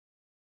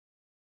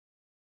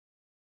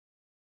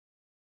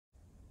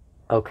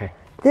Okay.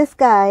 This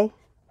guy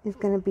is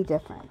going to be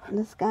different.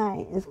 This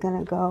guy is going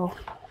to go...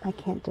 I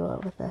can't do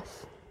it with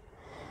this.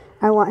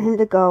 I want him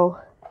to go...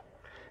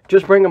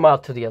 Just bring him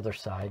out to the other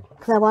side.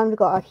 Because I want him to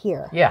go out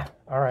here. Yeah,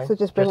 all right. So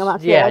just bring him out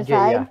to the other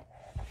side? Yeah.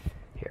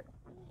 Here.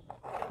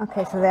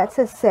 Okay, so that's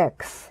a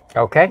 6.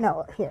 Okay.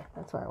 No, here.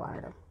 That's where I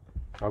wanted him.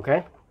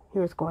 Okay. He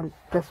was going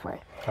this way.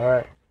 All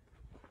right.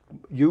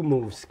 You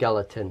move,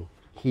 Skeleton.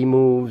 He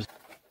moves.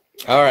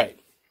 All right.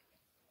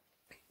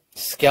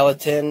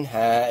 Skeleton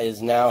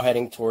is now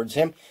heading towards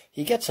him.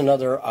 He gets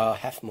another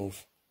half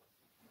move.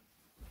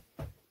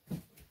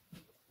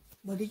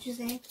 What did you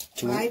say?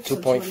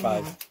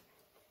 2.5.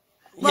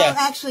 Well, yeah.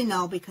 actually,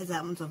 no, because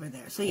that one's over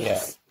there. So,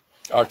 yes.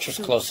 Yeah. Archer's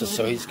closest,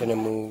 so he's going to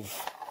move.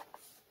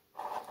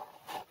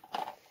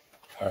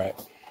 All right.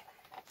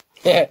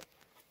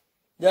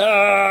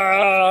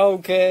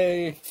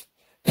 Okay.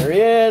 There he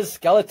is.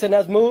 Skeleton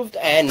has moved,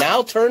 and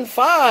now turn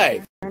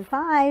 5. Turn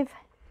 5.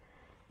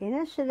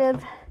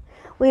 Initiative.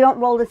 We don't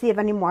roll to see if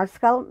anything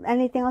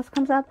else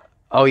comes up?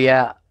 Oh,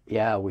 yeah.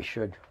 Yeah, we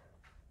should.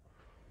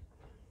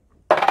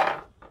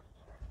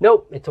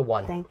 Nope, it's a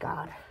 1. Thank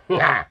God.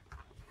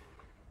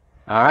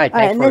 All right,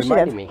 thanks for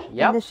reminding me.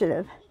 Yep.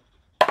 Initiative.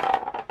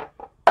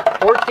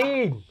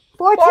 14.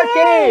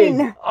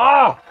 14!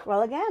 Oh!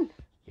 Roll again.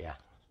 Yeah.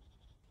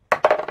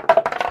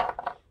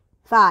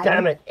 5.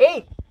 Damn it.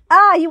 8.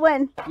 Ah, you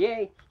win.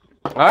 Yay.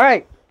 All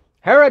right.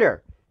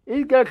 Heriter.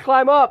 He's going to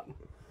climb up.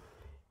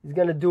 He's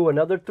going to do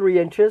another 3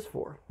 inches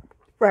for.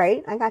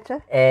 Right, I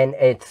gotcha. And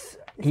it's...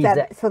 He's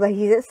at 7.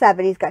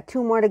 He's got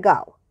 2 more to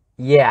go.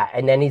 Yeah,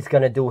 and then he's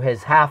going to do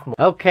his half move.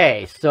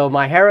 Okay, so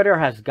my Heriter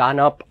has gone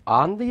up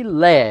on the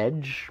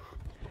ledge.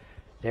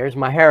 There's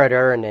my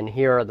Heriter, and then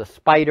here are the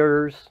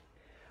spiders.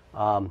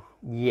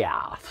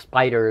 Yeah,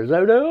 spiders.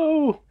 Oh,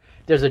 no.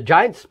 There's a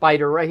giant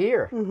spider right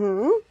here.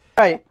 Mm-hmm. All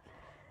right,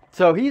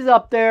 so he's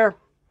up there.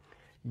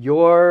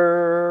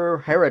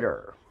 Your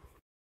Heriter.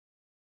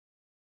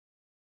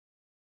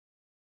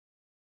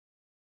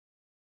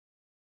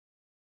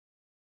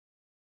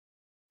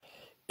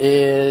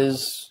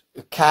 Is...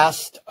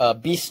 cast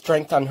beast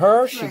strength on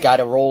her. She got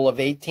a roll of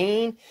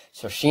 18,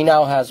 so she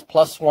now has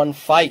 +1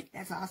 fight.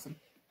 That's awesome.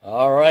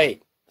 All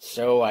right,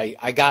 so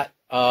I got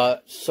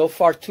so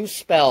far 2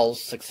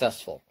 spells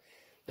successful.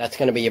 That's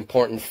going to be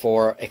important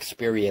for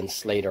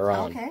experience later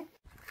on. Okay.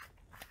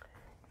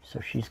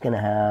 So she's going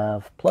to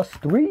have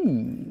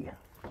 +3,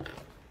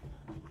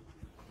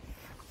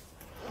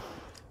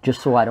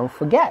 just so I don't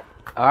forget.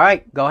 All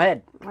right, go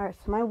ahead. All right,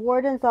 so my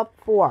warden's up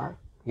 4.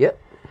 Yep.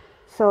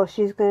 So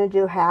she's going to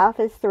do half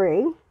is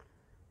 3.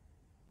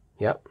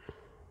 Yep.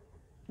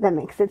 That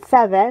makes it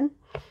 7.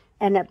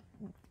 And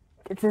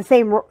it's the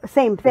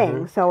same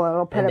thing. So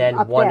it'll put it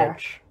up 1 there.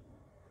 inch.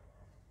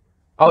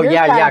 Oh, Yours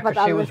yeah, got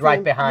because she on was the right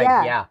same- behind.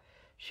 yeah. Yeah,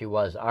 she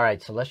was. All right,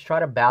 so let's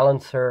try to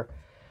balance her.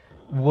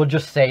 We'll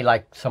just say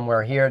like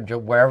somewhere here,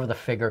 wherever the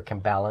figure can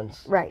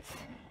balance. Right.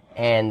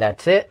 And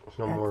that's it.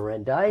 No more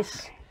red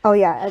dice. Oh,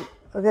 yeah.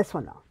 This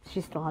one, though.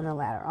 She's still on the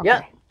ladder. Okay.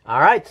 Yeah. All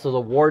right, so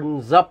the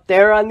warden's up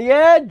there on the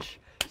edge.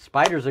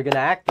 Spiders are going to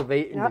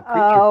activate in the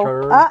creature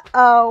turn.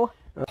 Uh-oh.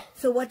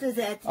 So what does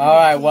that do? All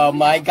right, well,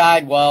 my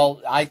guide,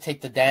 I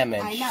take the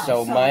damage. I know,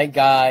 so so my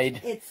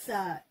guide It's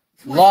 20.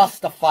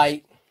 lost the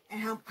fight.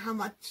 And how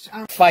much?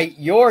 Fight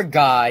your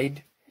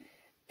guide.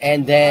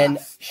 And then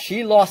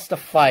she lost the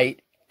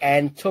fight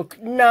and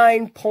took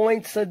 9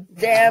 points of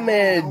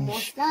damage.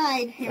 Almost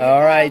died. Here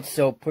All right,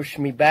 so push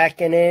me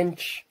back an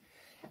inch.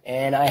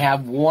 And I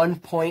have 1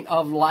 point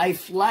of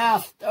life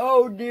left.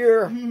 Oh,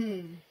 dear.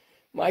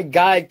 My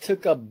guide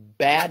took a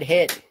bad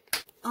hit.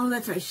 Oh,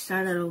 that's right. She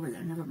started over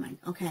there. Never mind.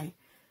 Okay.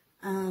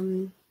 What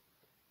do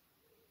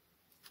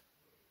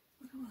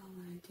I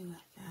want to do with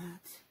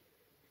that?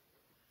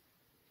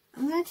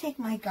 I'm going to take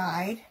my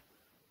guide.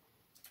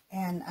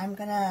 And I'm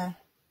going to...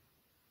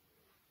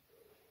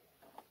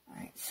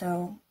 Alright,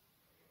 so...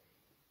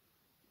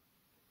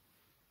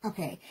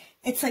 Okay.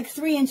 It's like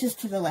 3 inches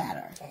to the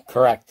ladder.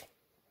 Correct.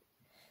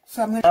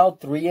 So I'm going to... Now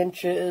 3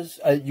 inches.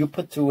 You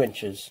put 2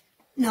 inches.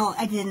 No,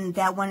 I didn't.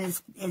 That one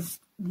is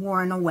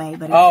worn away.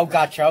 But Oh,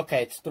 gotcha.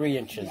 Okay, it's 3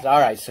 inches. Yeah. All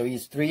right, so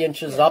he's 3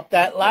 inches up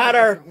that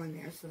ladder. One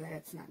there so that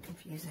it's not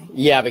confusing.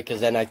 Yeah, because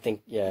then I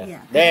think,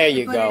 there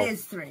you go. But it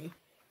is 3.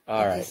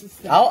 All right.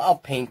 I'll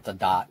paint the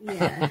dot.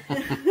 Yeah.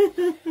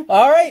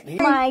 All right.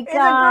 Oh my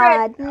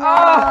God.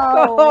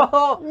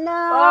 No.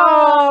 No.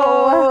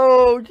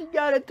 Oh, she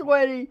got a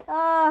 20.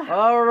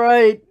 All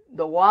right.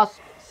 The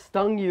wasp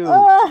stung you.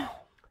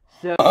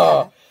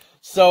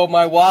 So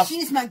my wasp...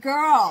 She's my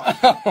girl.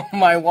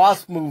 My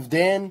wasp moved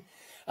in,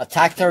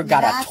 attacked her,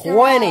 got a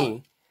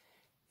 20.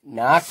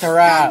 Knocked her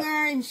out. Stung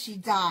her and she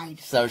died.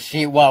 So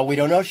we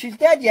don't know if she's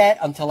dead yet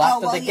until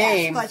after the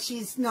game. Yes, but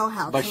she's no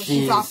help. But so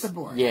she's off the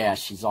board. Yeah,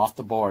 she's off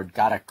the board.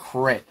 Got a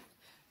crit.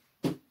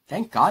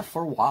 Thank God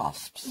for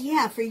wasps.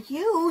 Yeah, for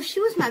you. She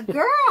was my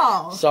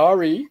girl.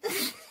 Sorry.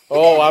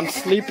 Oh, I'm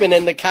sleeping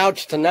in the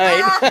couch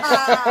tonight.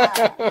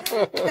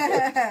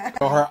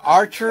 So her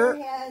archer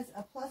has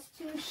a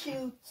 +2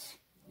 shoot.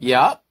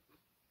 Yep.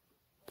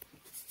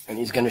 And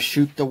he's going to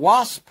shoot the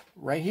wasp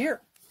right here.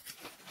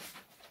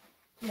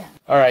 Yeah.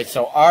 All right,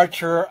 so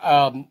Archer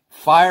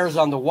fires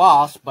on the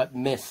wasp, but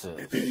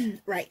misses.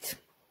 Right.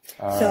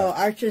 All So right.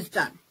 Archer's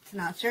done. So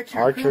now it's your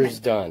turn. Archer's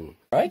done.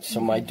 All right, so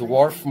my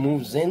dwarf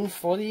moves in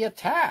for the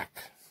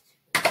attack.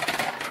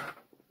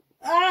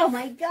 Oh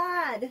my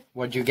God!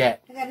 What'd you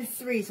get? I got a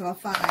 3, so a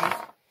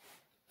 5.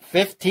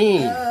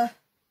 15.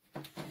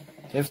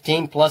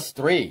 15 plus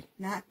 3.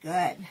 Not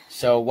good.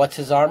 So what's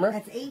his armor?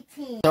 That's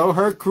 18. So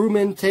her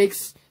crewman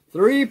takes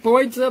 3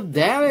 points of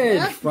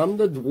damage from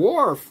the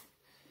dwarf.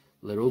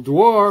 Little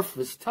dwarf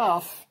is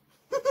tough.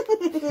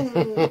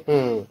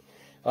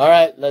 All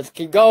right, let's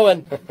keep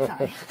going.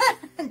 Sorry.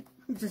 I'm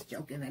just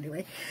joking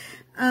anyway.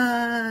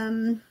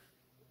 All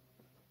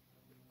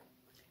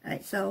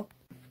right, so.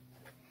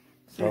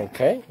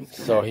 Okay,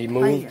 so he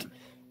moved.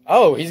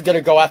 Oh, he's going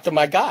to go after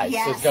my guy.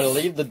 Yes. So he's going to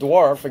leave the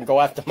dwarf and go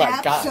after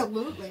my guy.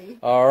 Absolutely.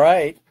 All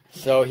right.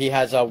 So he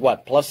has a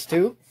what,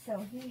 +2?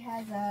 So he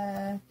has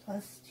a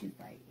 +2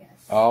 fight, yes.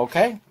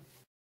 Okay.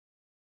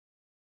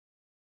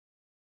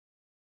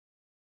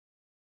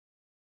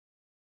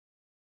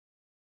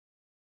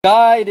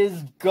 Guide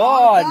is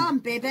gone. Gone,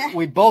 baby.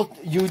 We both,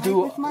 you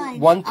do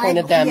 1 point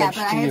of damage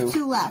but to I you. have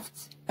 2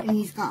 left, and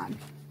he's gone.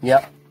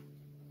 Yep.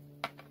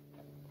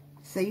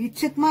 So you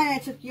took mine, I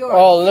took yours.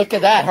 Oh, look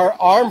at that. Her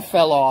arm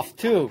fell off,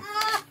 too.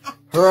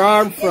 Her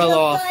arm fell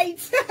off.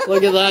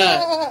 Look at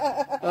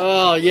that.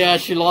 Oh, yeah,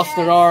 she lost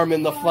her arm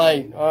in the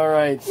fight. All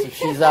right, so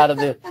she's out of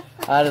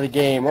the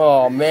game.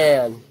 Oh,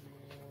 man.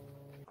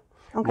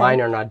 Okay. Mine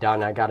are not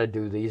done. I got to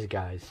do these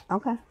guys.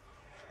 Okay.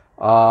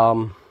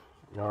 All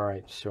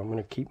right, so I'm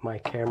going to keep my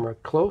camera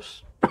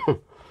close. All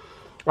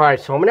right,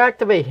 so I'm going to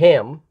activate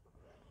him.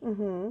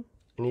 Mm-hmm.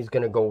 And he's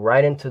going to go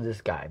right into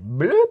this guy.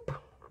 Bloop.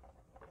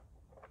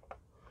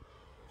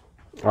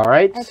 All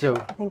right, so...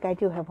 I think I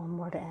do have one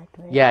more to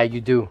activate. Yeah,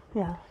 you do.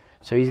 Yeah.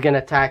 So he's going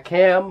to attack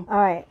him. All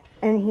right,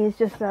 and he's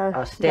just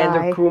a Standard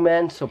guy.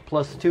 crewman, so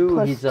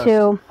 +2. He's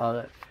 +2.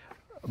 a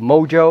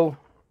mojo.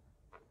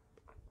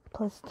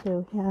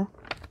 +2, yeah.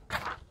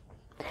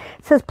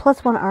 It says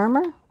 +1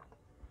 armor?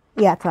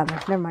 Yeah, it's on there.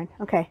 Never mind.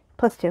 Okay,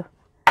 +2.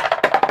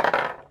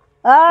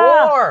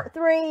 4.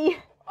 3.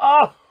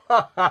 Oh, you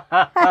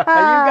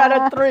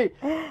got a 3.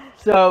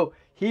 So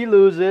he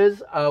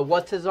loses.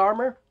 What's his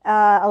armor?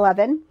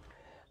 11.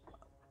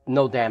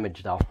 No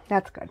damage, though.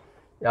 That's good.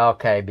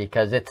 Okay,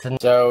 because it's...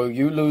 So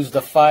you lose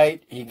the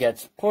fight. He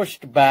gets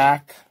pushed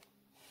back.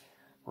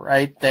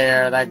 Right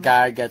there, that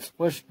guy gets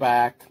pushed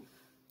back.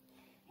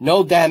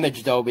 No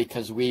damage, though,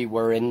 because we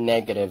were in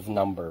negative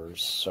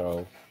numbers.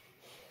 So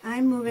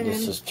I'm moving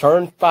this in. is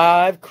turn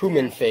 5,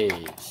 crewman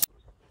phase.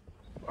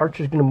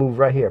 Archer's going to move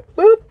right here.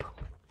 Boop.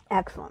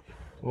 Excellent.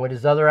 And with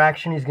his other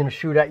action, he's going to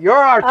shoot at your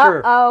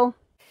archer. Uh-oh.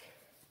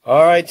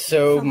 All right,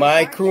 so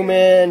my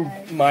crewman,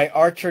 my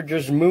archer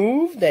just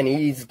moved, and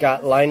he's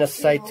got line of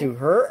sight to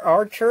her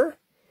archer.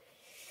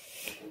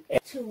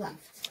 2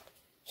 left.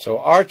 So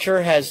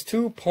Archer has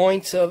 2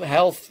 points of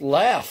health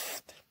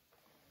left.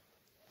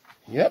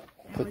 Yep,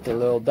 put the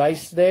little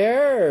dice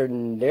there,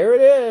 and there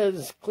it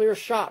is. Clear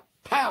shot.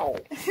 Pow.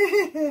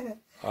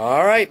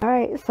 All right. All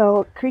right,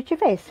 so creature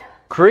face.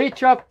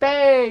 Creature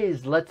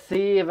phase. Let's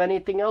see if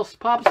anything else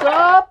pops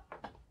up.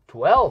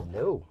 12,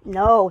 no.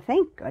 No,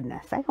 thank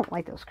goodness. I don't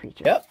like those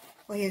creatures. Yep.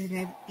 Well, he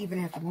doesn't even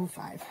have to move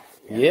 5.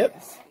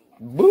 Yep.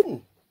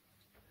 Boom.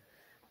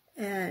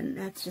 And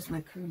that's just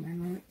my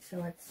crewman, right?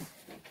 So it's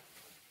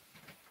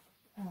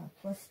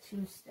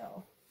 +2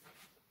 still.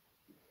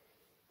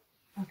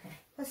 Okay,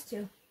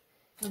 +2.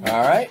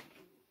 All right.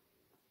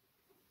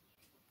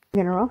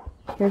 General,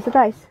 here's the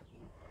dice.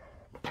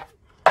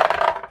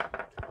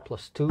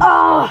 +2.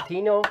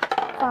 Valentino.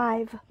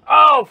 5.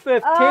 Oh,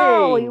 15.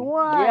 Oh, he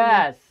won.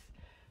 Yes.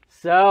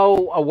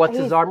 So, what's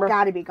his armor? He's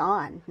got to be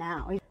gone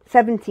now.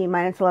 17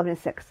 minus 11 is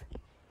 6.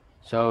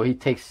 So he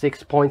takes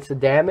 6 points of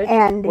damage.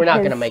 And we're not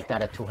going to make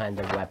that a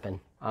two-handed weapon.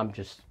 I'm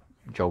just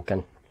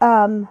joking.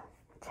 10.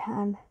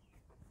 And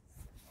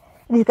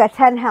he's got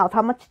 10 health.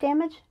 How much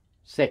damage?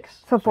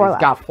 6. So 4 he's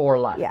left. got 4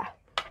 left. Yeah.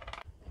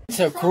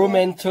 So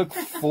crewman took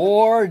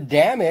 4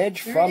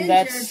 damage from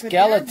that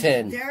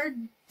skeleton. They're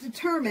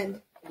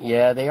determined.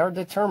 Yeah, they are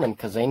determined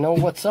because they know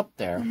what's up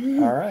there.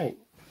 All right.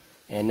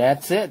 And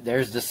that's it.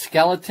 There's the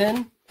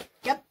skeleton.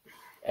 Yep.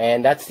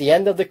 And that's the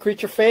end of the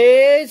creature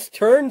phase.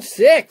 Turn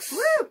 6.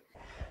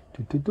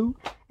 Woo!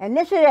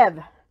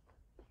 Initiative.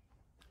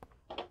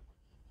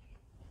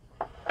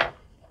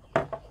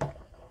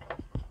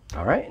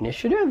 All right,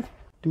 initiative.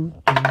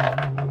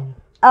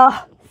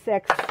 Oh,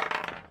 6.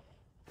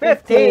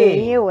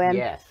 15. You win.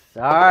 Yes.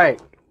 All right.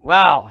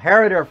 Well,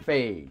 Heritor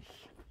phase.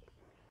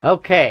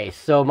 Okay,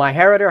 so my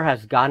Heritor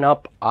has gone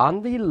up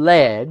on the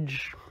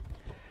ledge.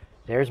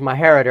 There's my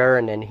Heritor,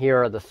 and then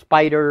here are the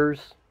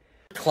spiders.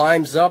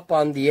 Climbs up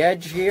on the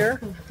edge here.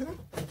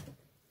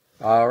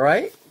 All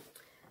right.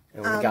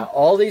 And we got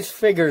all these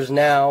figures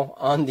now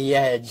on the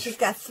edge. She's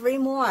got 3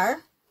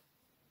 more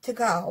to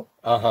go.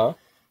 Uh-huh.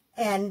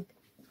 And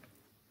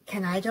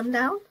can I jump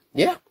down?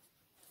 Yeah.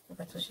 Well,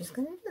 that's what she's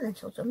going to do. Then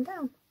she'll jump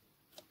down.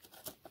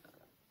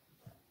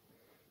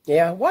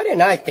 Yeah, why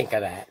didn't I think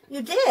of that?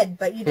 You did,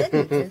 but you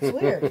didn't. It's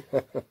weird.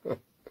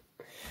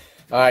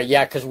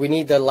 Yeah, because we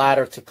need the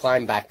ladder to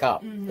climb back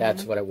up.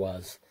 That's what it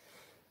was.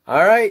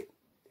 All right.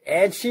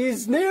 And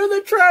she's near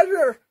the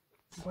treasure.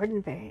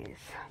 Warden phase.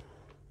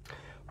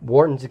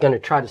 Warden's going to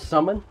try to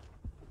summon.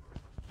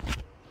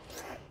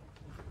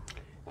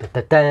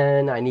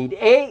 Da-da-da. I need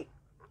 8.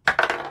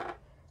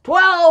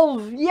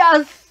 12.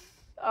 Yes.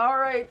 All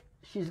right.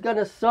 She's going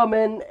to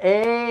summon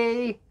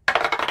a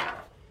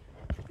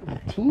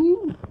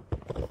 18.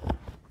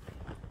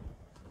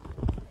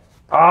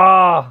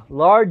 Ah,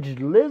 large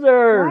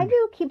lizard. Why do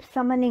you keep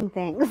summoning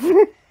things?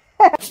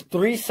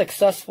 3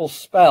 successful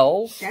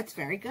spells. That's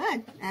very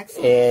good.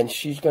 Excellent. And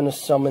she's going to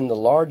summon the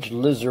large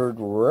lizard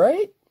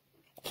right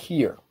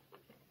here.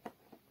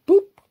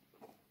 Boop.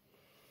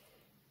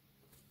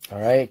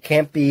 All right. It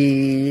can't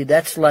be,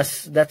 that's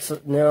less, that's,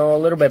 no, a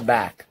little bit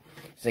back.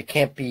 So it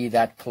can't be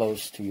that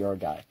close to your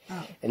guy.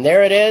 Oh. And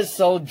there it is.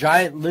 So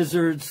giant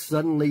lizard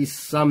suddenly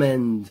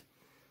summoned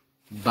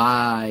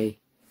by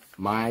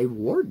my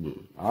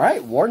warden. All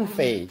right. Warden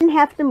phase. Didn't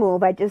have to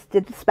move. I just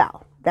did the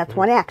spell. That's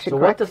one action. So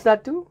correct? what does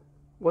that do?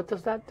 What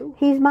does that do?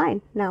 He's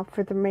mine now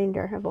for the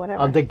remainder of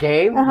whatever. Of the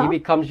game? He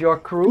becomes your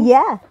crew?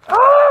 Yeah.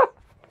 Ah!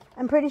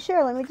 I'm pretty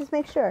sure. Let me just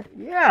make sure.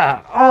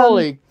 Yeah.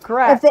 Holy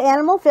crap. If the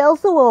animal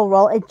fails the will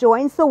roll, it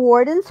joins the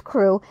warden's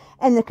crew,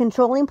 and the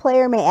controlling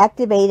player may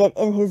activate it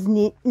in his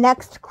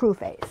next crew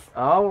phase.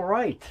 All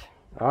right.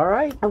 All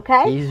right.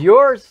 Okay. He's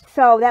yours.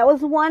 So that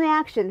was one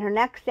action. Her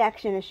next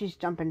action is she's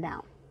jumping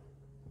down.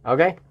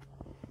 Okay.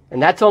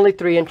 And that's only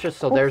 3 inches,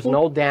 so there's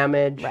no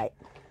damage. Right.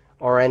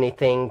 Or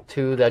anything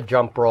to the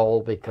jump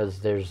roll because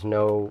there's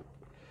no,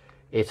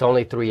 it's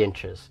only 3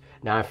 inches.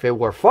 Now, if it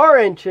were 4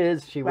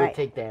 inches, she would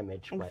take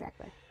damage.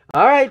 Exactly. But.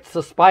 All right,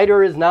 so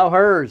Spider is now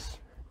hers.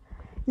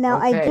 Now,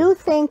 I do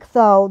think,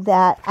 though,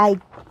 that I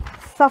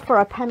suffer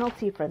a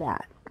penalty for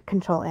that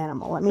control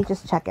animal. Let me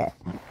just check it.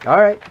 All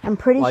right. I'm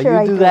pretty sure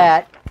I do.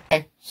 That.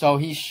 Okay, so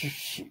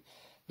he's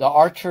the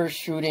archer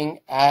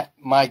shooting at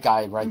my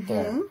guy right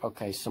there.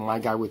 Okay, so my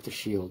guy with the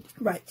shield.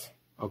 Right.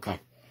 Okay.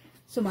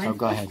 So mine's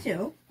go ahead.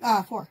 2.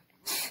 4.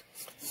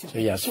 So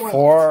yes,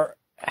 4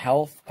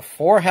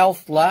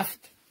 health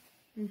left.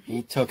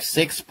 He took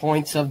 6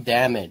 points of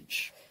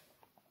damage.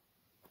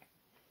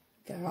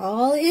 They're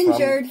all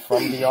injured.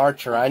 From the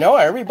archer. I know,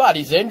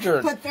 everybody's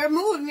injured. But they're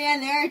moving,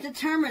 man. They're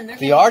determined.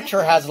 The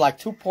archer has like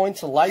 2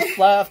 points of life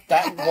left.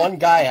 That one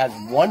guy has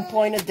 1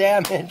 point of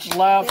damage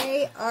left.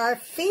 They are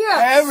fierce.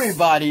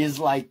 Everybody is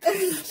like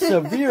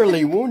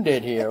severely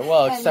wounded here.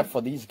 Well, except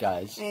for these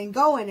guys. And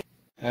going.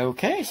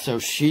 Okay, so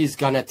she's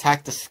going to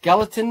attack the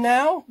skeleton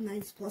now.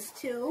 Nice,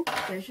 +2.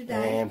 There's your die.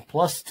 And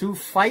 +2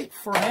 fight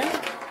for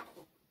him.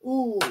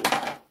 Ooh,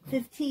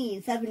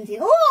 15, 17.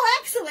 Oh,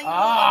 excellent.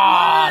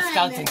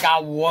 Skeleton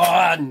got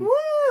 1. Woo!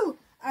 All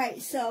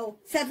right, so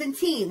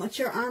 17. What's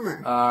your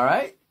armor? All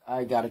right,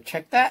 I got to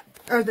check that.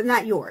 Or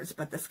not yours,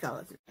 but the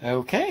skeleton.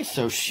 Okay,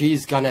 so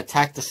she's going to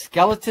attack the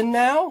skeleton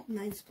now.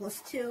 Nice,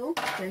 +2.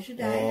 There's your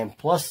die. And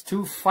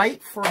 +2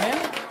 fight for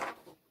him.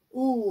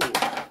 Ooh.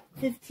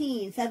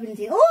 15,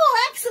 17.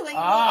 Oh, excellent.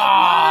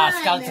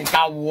 Skeleton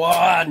got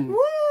 1. Woo!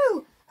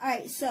 All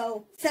right,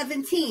 so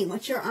 17.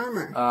 What's your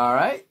armor? All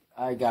right,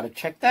 I got to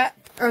check that.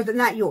 Or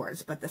not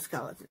yours, but the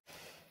skeleton.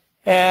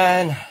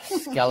 And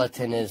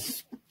skeleton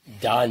is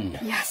done.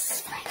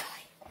 Yes,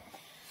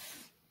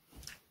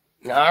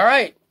 finally. All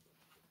right.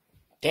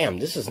 Damn,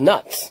 this is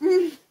nuts.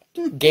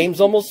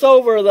 Game's almost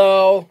over,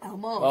 though.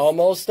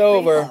 Almost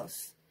over.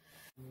 Close.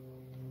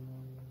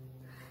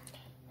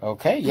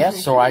 Okay,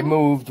 yes, so I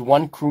moved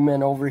 1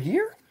 crewman over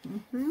here.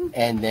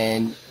 And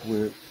then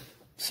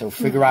so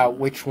figure out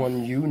which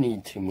one you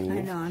need to move.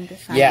 I know, I'm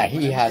deciding. Yeah,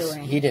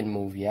 he didn't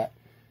move yet.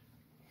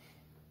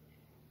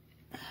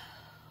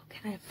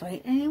 Can I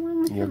fight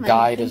anyone with Your him?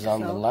 guide is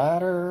on the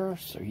ladder,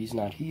 so he's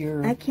not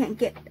here. I can't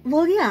get,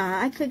 well,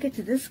 yeah, I could get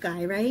to this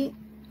guy, right?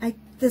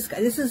 This guy,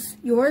 this is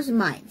yours,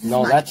 mine.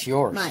 No, that's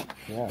yours. Mine.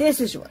 Yeah. This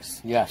is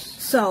yours. Yes.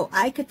 So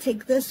I could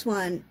take this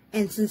one,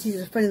 and since he's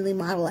a friendly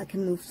model, I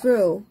can move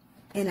through.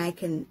 And I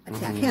can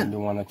attack him. You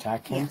want to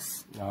attack him?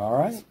 Yes. All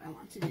right. That's what I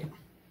want to do.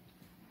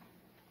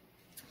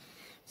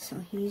 So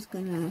he's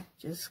going to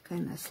just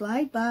kind of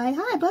slide by.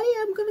 Hi, buddy.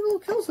 I'm going to go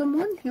kill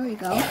someone. Here we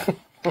go.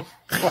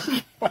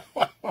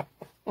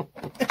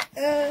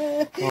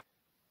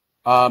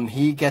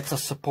 He gets a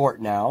support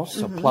now.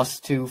 So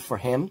 +2 for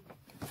him,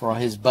 for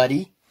his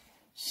buddy.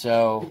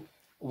 So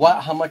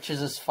how much is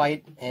his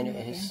fight? And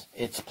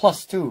it's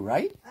 +2,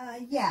 right?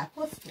 Yeah,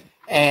 +2.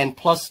 And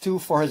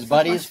 +2 for his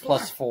buddies,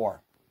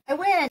 +4. I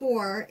win.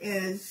 4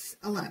 is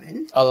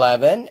 11.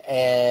 11,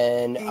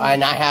 and I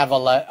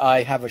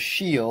have a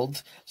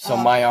shield, so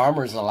my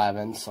armor's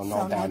 11, so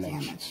no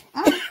damage.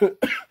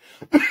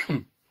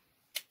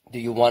 Do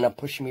you want to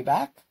push me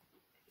back?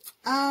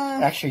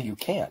 Actually, you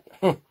can't.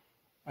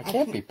 I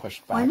can't be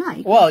pushed back. Why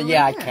not? Well,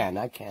 yeah, I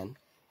can.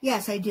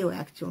 Yes, I do,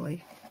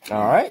 actually.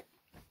 All right.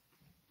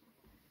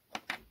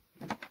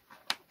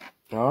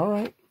 All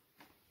right.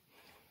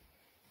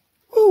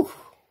 Ooh.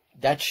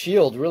 That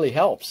shield really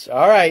helps.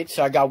 All right,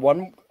 so I got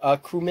 1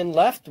 crewman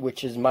left,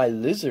 which is my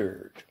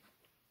lizard.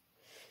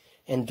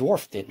 And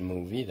Dwarf didn't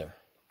move either.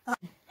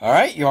 All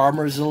right, your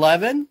armor is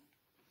 11.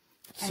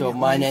 So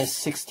mine is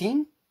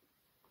 16.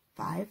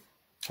 5.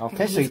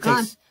 Okay, so he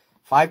takes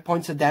 5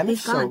 points of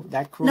damage. So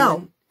that crewman...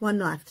 No, 1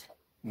 left.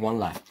 1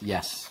 left.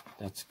 Yes,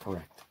 that's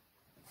correct.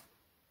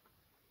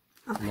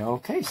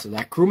 Okay, so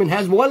that crewman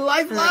has 1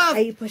 life left.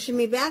 Are you pushing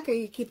me back or are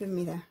you keeping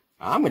me there?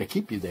 I'm going to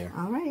keep you there.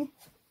 All right.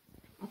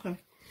 Okay.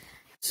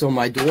 So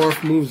my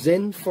dwarf moves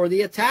in for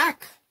the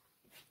attack.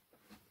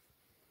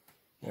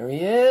 There he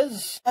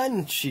is.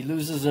 And she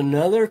loses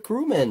another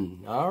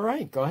crewman. All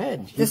right, go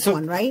ahead. This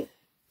one, right?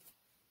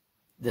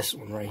 This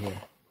one right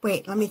here.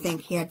 Wait, let me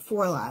think. He had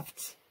 4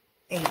 left.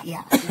 8,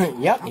 yeah.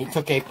 Yep, he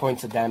took 8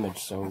 points of damage.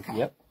 So,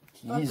 yep,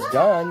 he's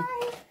done.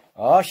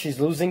 Oh, she's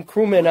losing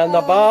crewmen on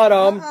the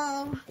bottom.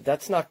 But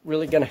that's not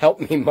really going to help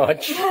me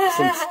much.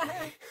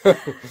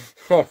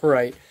 All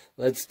right,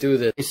 let's do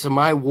this. So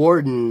my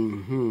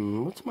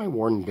warden, what's my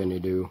warden going to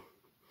do?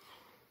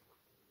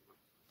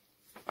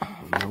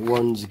 My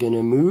warden's going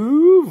to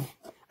move.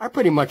 I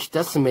pretty much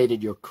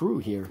decimated your crew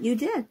here. You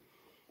did.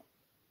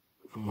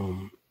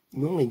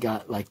 You only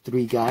got like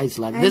 3 guys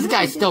left. This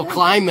guy's still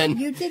climbing.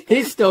 You did.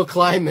 He's still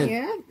climbing.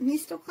 Yeah,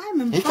 he's still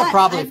climbing. He could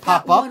probably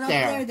pop up one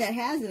there. That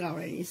has it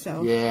already.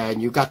 So yeah,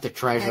 and you got the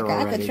treasure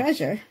already. I got the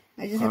treasure.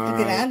 I just have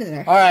to get out of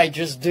there. All right,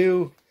 just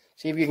see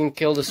if you can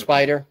kill the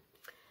spider.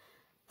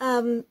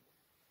 Right,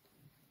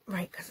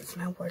 because it's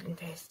my warden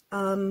phase.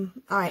 All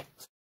right.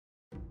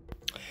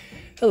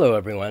 Hello,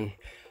 everyone.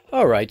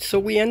 All right, so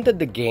we ended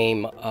the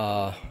game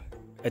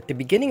at the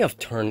beginning of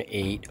turn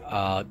 8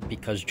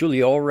 because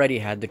Julie already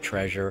had the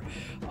treasure.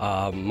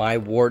 My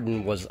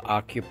warden was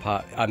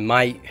occupied.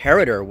 My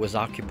Heritor was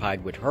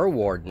occupied with her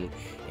warden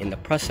in the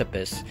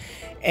precipice,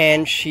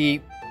 and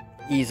she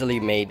easily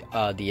made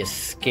the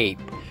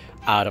escape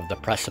out of the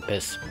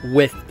precipice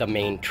with the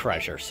main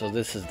treasure. So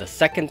this is the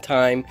second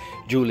time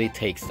Julie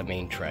takes the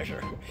main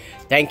treasure.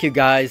 Thank you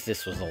guys.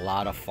 This was a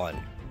lot of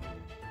fun.